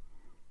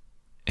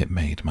 It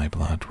made my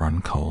blood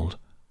run cold.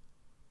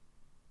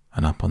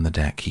 And up on the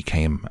deck he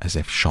came as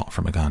if shot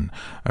from a gun,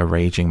 a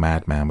raging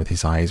madman with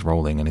his eyes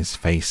rolling and his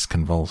face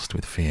convulsed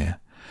with fear.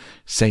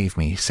 Save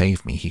me,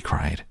 he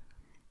cried.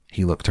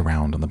 He looked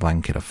around on the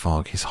blanket of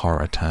fog, his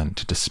horror turned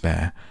to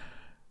despair,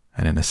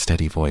 and in a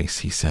steady voice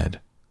he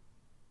said,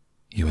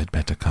 "You had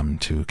better come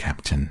to,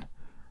 Captain,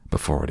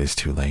 before it is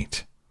too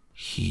late.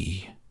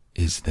 He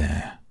is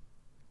there.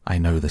 I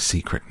know the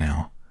secret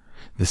now.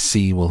 The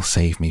sea will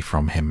save me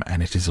from him,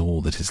 and it is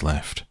all that is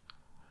left."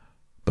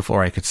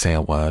 Before I could say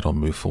a word or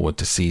move forward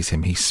to seize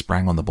him, he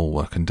sprang on the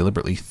bulwark and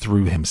deliberately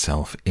threw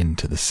himself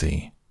into the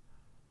sea.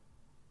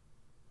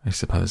 I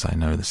suppose I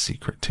know the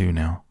secret too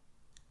now.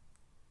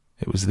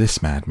 It was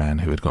this madman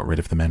who had got rid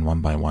of the men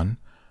one by one,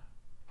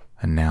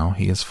 and now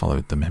he has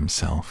followed them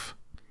himself.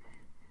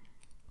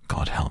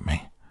 God help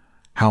me.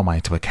 How am I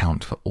to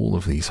account for all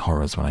of these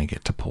horrors when I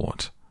get to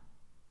port?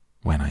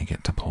 When I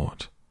get to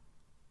port.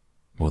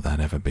 Will that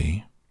ever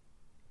be?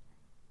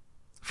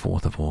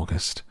 4th of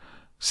August.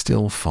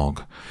 Still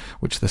fog,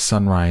 which the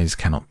sunrise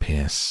cannot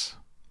pierce.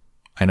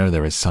 I know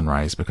there is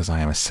sunrise because I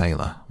am a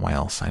sailor, why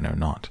else I know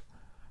not.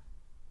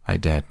 I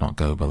dared not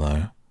go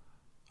below.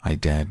 I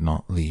dared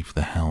not leave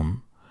the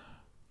helm.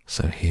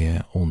 So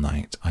here all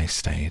night I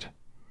stayed.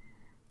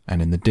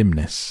 And in the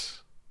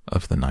dimness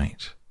of the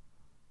night,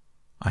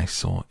 I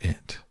saw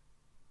it.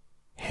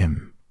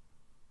 Him.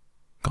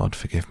 God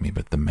forgive me,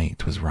 but the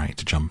mate was right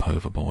to jump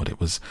overboard. It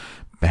was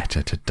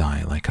better to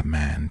die like a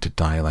man, to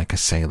die like a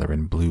sailor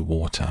in blue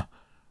water.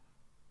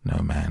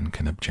 No man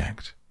can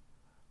object.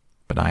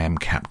 But I am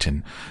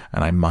captain,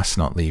 and I must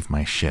not leave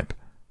my ship.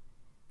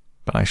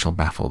 But I shall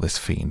baffle this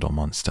fiend or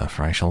monster,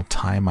 for I shall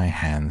tie my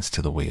hands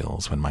to the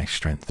wheels when my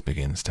strength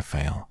begins to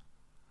fail.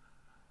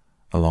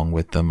 Along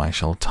with them I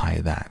shall tie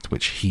that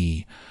which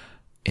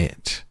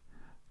it,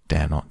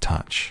 dare not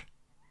touch.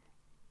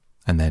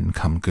 And then,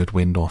 come good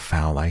wind or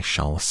foul, I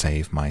shall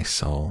save my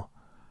soul,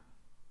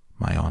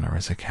 my honour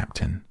as a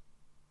captain.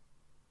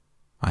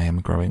 I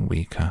am growing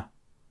weaker,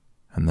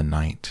 and the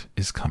night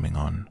is coming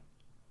on.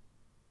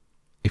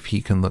 If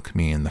he can look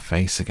me in the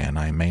face again,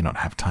 I may not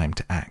have time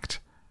to act.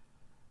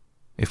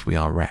 If we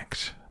are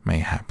wrecked,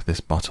 mayhap this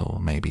bottle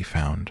may be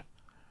found,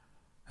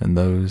 and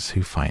those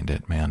who find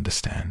it may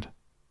understand.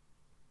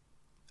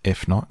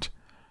 If not,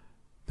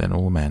 then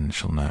all men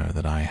shall know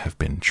that I have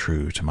been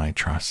true to my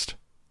trust.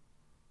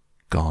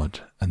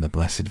 God and the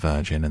Blessed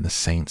Virgin and the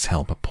saints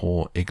help a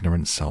poor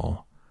ignorant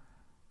soul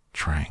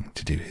trying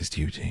to do his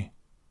duty.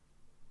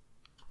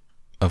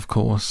 Of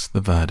course,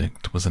 the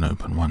verdict was an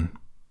open one.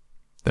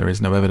 There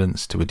is no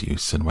evidence to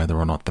adduce, and whether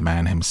or not the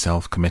man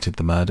himself committed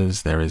the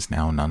murders, there is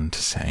now none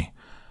to say.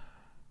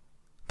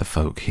 The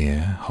folk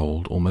here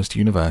hold almost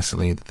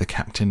universally that the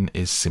captain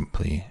is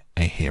simply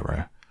a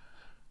hero.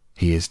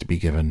 He is to be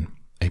given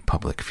a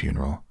public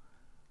funeral.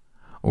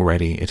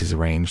 Already it is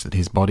arranged that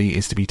his body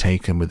is to be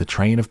taken with a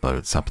train of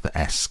boats up the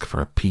Esk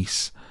for a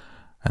peace,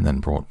 and then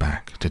brought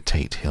back to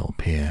Tate Hill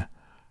Pier,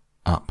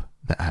 up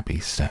the Abbey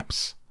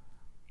steps.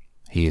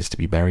 He is to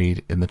be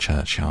buried in the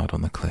churchyard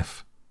on the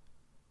cliff.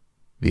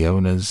 The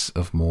owners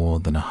of more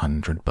than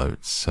 100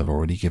 boats have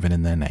already given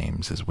in their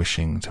names as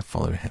wishing to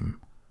follow him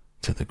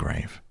to the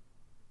grave.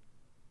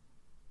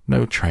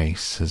 No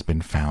trace has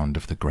been found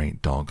of the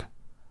great dog,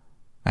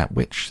 at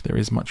which there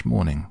is much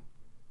mourning,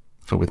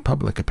 for with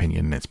public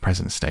opinion in its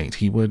present state,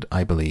 he would,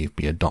 I believe,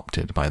 be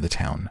adopted by the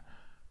town.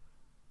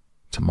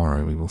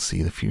 Tomorrow we will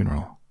see the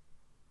funeral,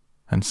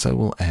 and so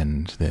will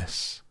end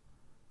this,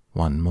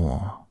 one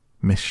more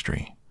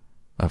mystery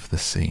of the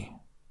sea.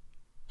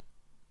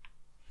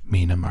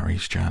 Mina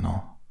Murray's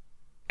Journal,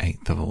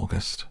 8th of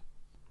August.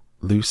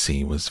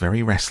 Lucy was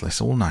very restless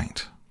all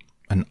night,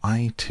 and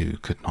I too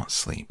could not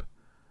sleep.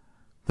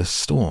 The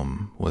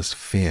storm was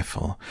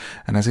fearful,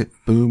 and as it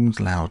boomed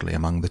loudly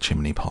among the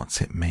chimney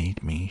pots, it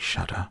made me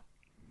shudder.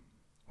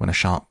 When a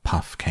sharp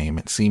puff came,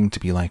 it seemed to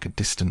be like a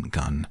distant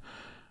gun.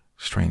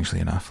 Strangely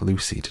enough,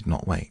 Lucy did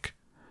not wake,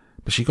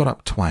 but she got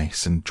up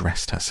twice and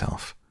dressed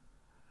herself.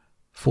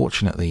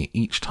 Fortunately,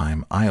 each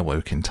time I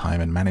awoke in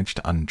time and managed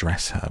to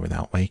undress her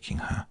without waking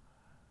her,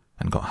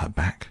 and got her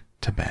back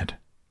to bed.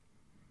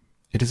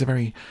 It is a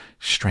very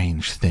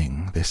strange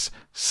thing, this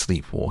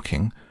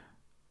sleepwalking,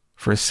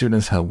 for as soon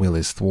as her will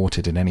is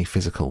thwarted in any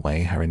physical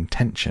way, her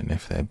intention,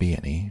 if there be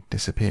any,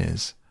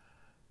 disappears.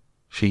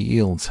 She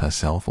yields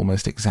herself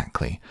almost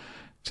exactly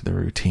to the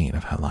routine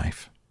of her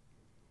life.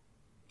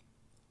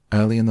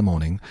 Early in the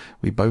morning,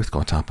 we both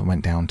got up and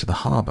went down to the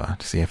harbour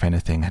to see if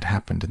anything had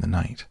happened in the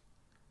night.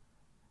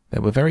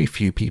 There were very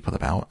few people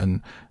about,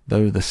 and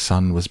though the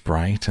sun was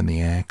bright and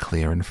the air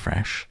clear and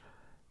fresh,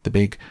 the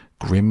big,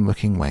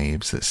 grim-looking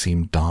waves that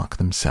seemed dark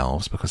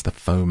themselves because the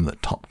foam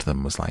that topped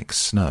them was like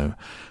snow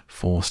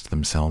forced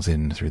themselves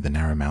in through the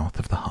narrow mouth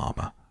of the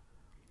harbour.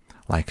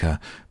 Like a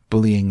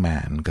bullying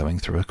man going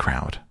through a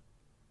crowd.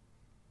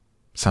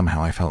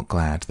 Somehow I felt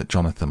glad that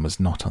Jonathan was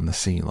not on the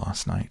sea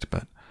last night,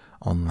 but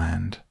on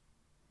land.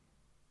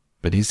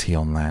 But is he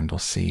on land or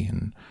sea,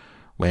 and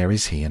where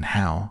is he, and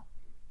how?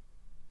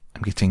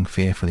 I'm getting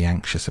fearfully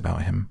anxious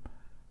about him.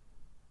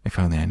 If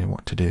only I knew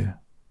what to do,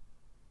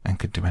 and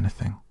could do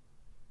anything.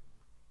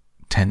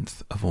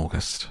 10th of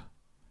August.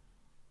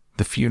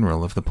 The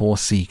funeral of the poor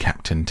sea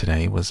captain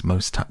today was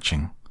most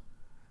touching.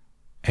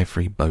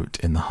 Every boat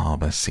in the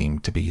harbour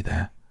seemed to be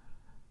there.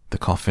 The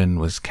coffin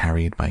was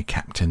carried by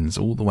captains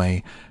all the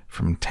way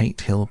from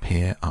Tate Hill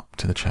Pier up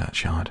to the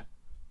churchyard.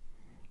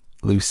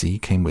 Lucy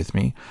came with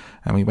me,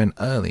 and we went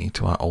early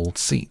to our old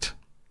seat,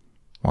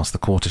 whilst the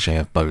cortege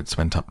of boats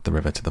went up the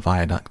river to the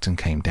viaduct and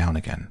came down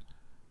again.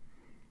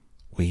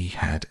 We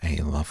had a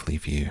lovely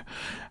view,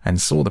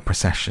 and saw the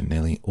procession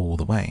nearly all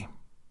the way.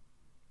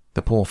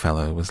 The poor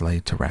fellow was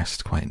laid to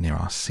rest quite near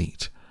our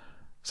seat,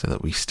 so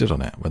that we stood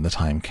on it when the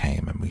time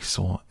came and we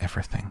saw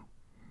everything.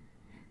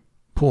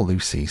 Poor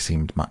Lucy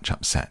seemed much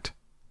upset.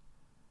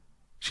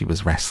 She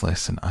was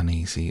restless and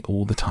uneasy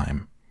all the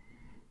time,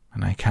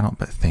 and I cannot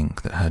but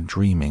think that her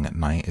dreaming at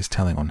night is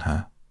telling on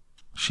her.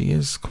 She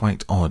is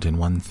quite odd in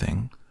one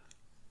thing.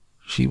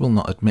 She will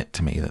not admit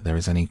to me that there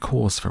is any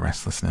cause for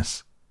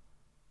restlessness,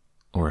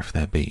 or if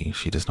there be,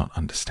 she does not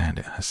understand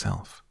it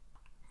herself.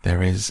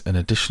 There is an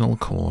additional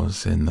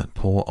cause in that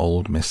poor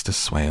old Mr.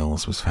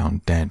 Swales was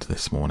found dead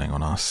this morning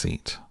on our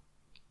seat,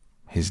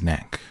 his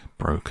neck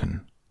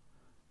broken.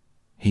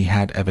 He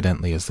had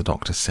evidently, as the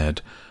doctor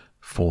said,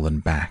 fallen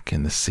back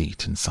in the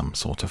seat in some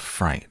sort of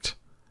fright,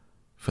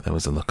 for there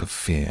was a look of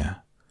fear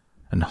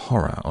and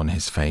horror on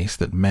his face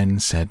that men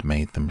said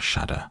made them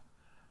shudder.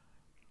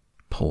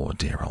 Poor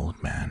dear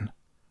old man.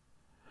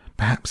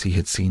 Perhaps he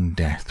had seen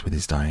death with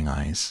his dying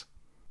eyes.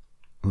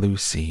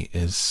 Lucy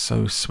is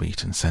so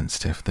sweet and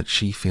sensitive that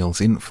she feels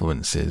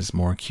influences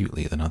more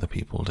acutely than other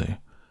people do.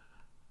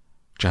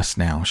 Just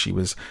now she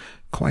was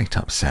quite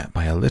upset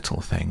by a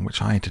little thing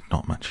which I did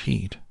not much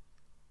heed,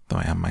 though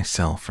I am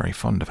myself very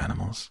fond of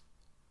animals.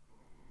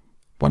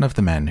 One of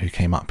the men who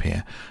came up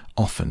here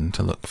often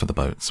to look for the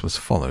boats was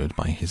followed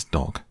by his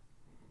dog.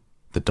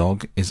 The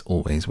dog is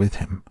always with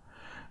him.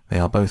 They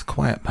are both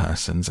quiet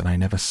persons, and I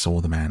never saw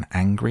the man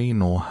angry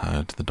nor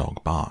heard the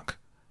dog bark.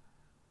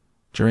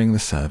 During the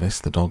service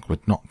the dog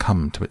would not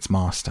come to its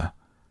master,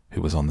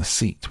 who was on the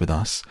seat with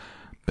us,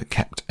 but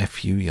kept a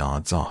few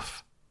yards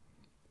off,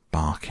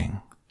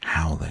 barking,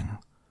 howling.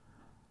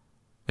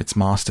 Its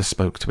master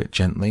spoke to it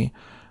gently,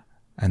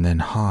 and then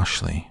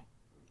harshly,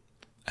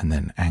 and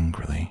then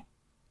angrily,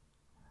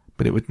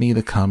 but it would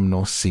neither come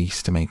nor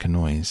cease to make a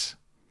noise.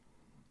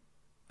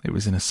 It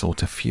was in a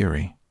sort of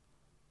fury,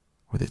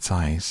 with its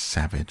eyes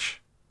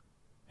savage,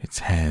 its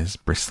hairs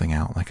bristling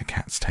out like a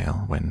cat's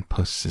tail when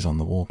puss is on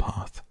the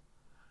warpath.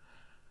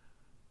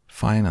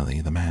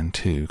 Finally the man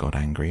too got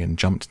angry and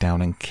jumped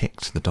down and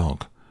kicked the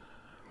dog.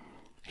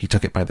 He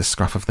took it by the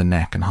scruff of the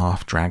neck and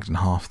half dragged and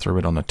half threw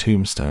it on a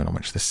tombstone on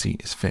which the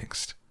seat is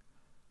fixed.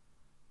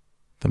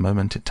 The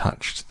moment it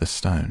touched the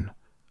stone,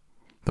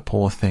 the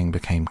poor thing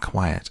became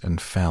quiet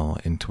and fell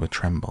into a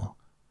tremble.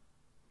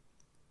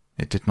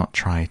 It did not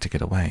try to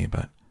get away,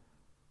 but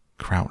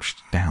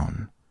crouched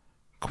down,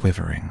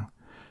 quivering,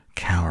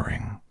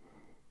 cowering,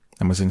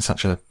 and was in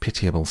such a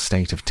pitiable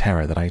state of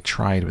terror that I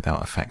tried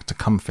without effect to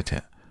comfort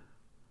it.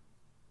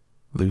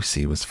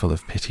 Lucy was full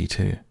of pity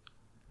too,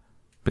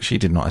 but she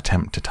did not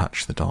attempt to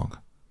touch the dog,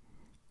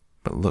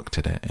 but looked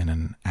at it in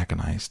an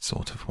agonized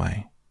sort of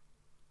way.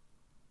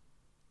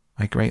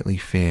 I greatly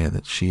fear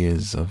that she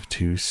is of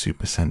too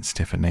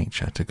supersensitive a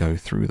nature to go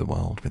through the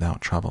world without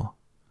trouble.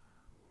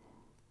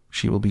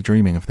 She will be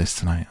dreaming of this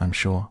tonight, I'm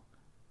sure.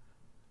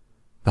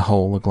 The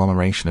whole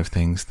agglomeration of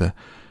things, the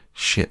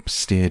ship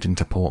steered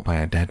into port by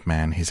a dead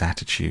man, his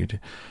attitude,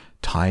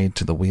 tied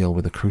to the wheel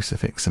with a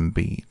crucifix and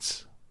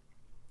beads,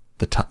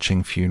 the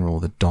touching funeral,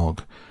 the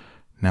dog,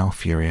 now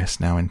furious,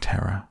 now in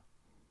terror.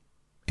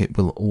 It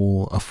will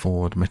all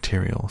afford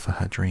material for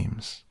her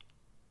dreams.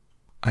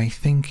 I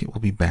think it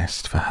will be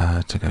best for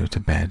her to go to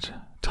bed,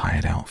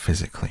 tired out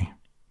physically.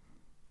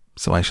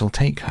 So I shall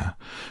take her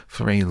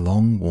for a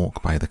long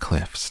walk by the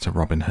cliffs to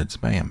Robin Hood's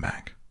Bay and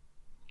back.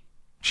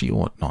 She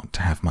ought not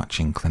to have much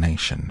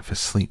inclination for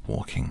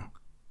sleepwalking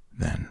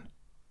then.